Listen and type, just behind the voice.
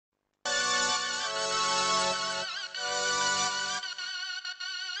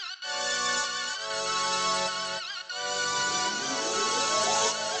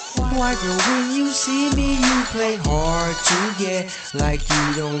Why girl, when you see me, you play hard to get, like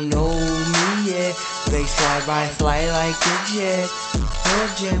you don't know me yet. They fly by fly like a jet, a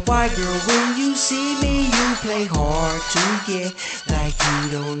jet. Why girl, when you see me, you play hard to get, like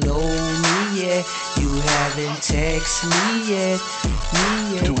you don't know me yet. You haven't text me yet,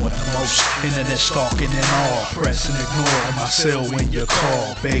 Doing the most, internet stalking and all. Press and ignore on my cell when you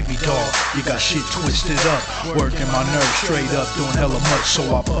call. Baby doll, you got shit twisted up. Working my nerves straight up, doing hella much. So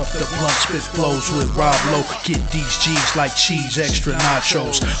I puff the blunt, spit flows with Rob Lowe. Get these G's like cheese, extra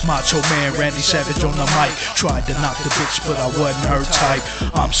nachos. Macho man Randy Savage on the mic. Tried to knock the bitch, but I wasn't her type.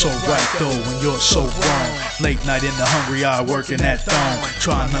 I'm so right though, when you're so wrong. Late night in the hungry eye, working that thong.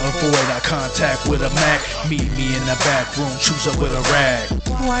 Trying to avoid eye contact with a Mac. Meet me in the back room, choose up with a rag.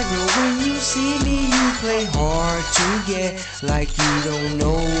 Why girl, when you see me, you play hard to get, like you don't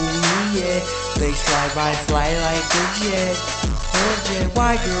know me yet. They fly like a jet, a jet.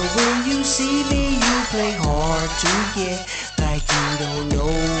 Why girl, when you see me, you play hard to get, like you don't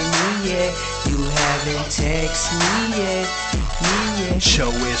know me yet. You haven't text me yet, Show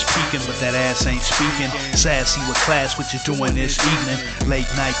is peeking, but that ass ain't speaking. Sassy with class, what you doing this evening? Late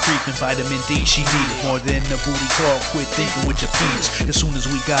night creeping, vitamin D she needed more than the booty call. Quit thinking with your penis. As soon as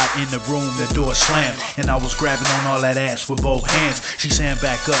we got in the room, the door slammed, and I was grabbing on all that ass with both hands. She saying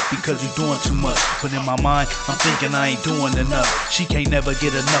back up because you doing too much, but in my mind I'm thinking I ain't doing enough. She can't never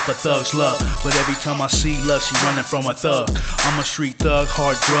get enough of thug's love, but every time I see love, she running from a thug. I'm a street thug,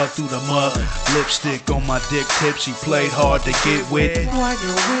 hard drug through the mud. Lipstick on my dick tip, she played hard to get with. Why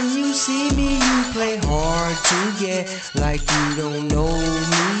girl, when you see me, you play hard to get, like you don't know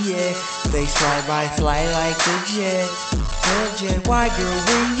me yet. They fly like a jet, a jet. Why girl,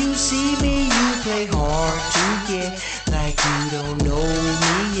 when you see me, you play hard to get, like you don't know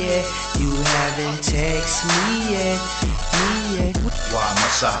me yet. You haven't text me yet, Why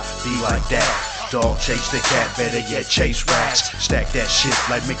must I be like that? Dog chase the cat, better yet chase rats. Stack that shit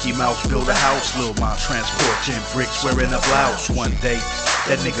like Mickey Mouse, build a house. Lil' mom transport 10 bricks, wearing a blouse. One day,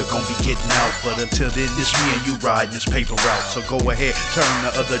 that nigga gon' be getting out, but until then, it's me and you riding this paper route. So go ahead, turn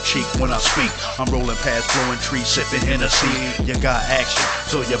the other cheek when I speak. I'm rolling past blowing trees, sipping Hennessy. You got action,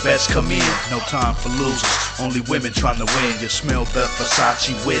 so you best come in. No time for losers, only women trying to win. You smell the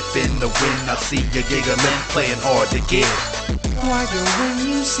Versace whip in the wind. I see you giggling, playing hard to get. Why girl, when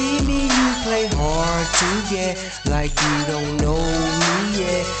you see me, you play hard to get, like you don't know me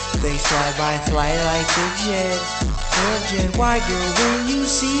yet. They fly like a jet, a jet. Why girl, when you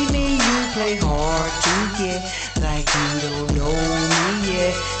see me, you play hard to get, like you don't know me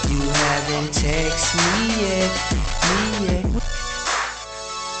yet. You haven't text me yet,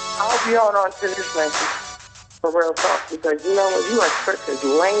 I hope you hold on to this message for real talk, because you know what, you are such a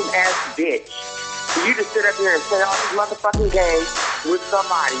lame ass bitch. For you to sit up here and play all these motherfucking games with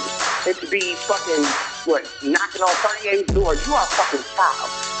somebody and to be fucking, knocking on 38's door, you are a fucking child.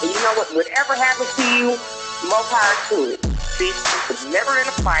 And you know what, whatever happens to you, more power to it. Bitch, you was never in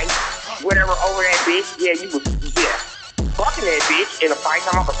a fight, whatever, over that bitch. Yeah, you was, fucking that bitch in a fight.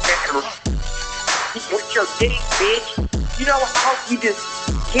 I'm a better with your dick, bitch. You know what, I hope you just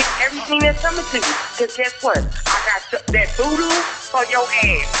get everything that's coming to you. Because guess what? I got that voodoo on your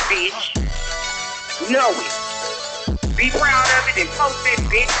ass, bitch. Know it. Be proud of it and post that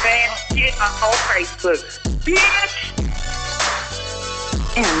bitch ass shit on Facebook. Bitch!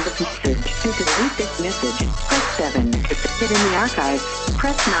 End the message. To delete this message, press 7. To save it in the archives,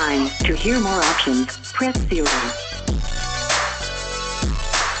 press 9. To hear more options, press 0.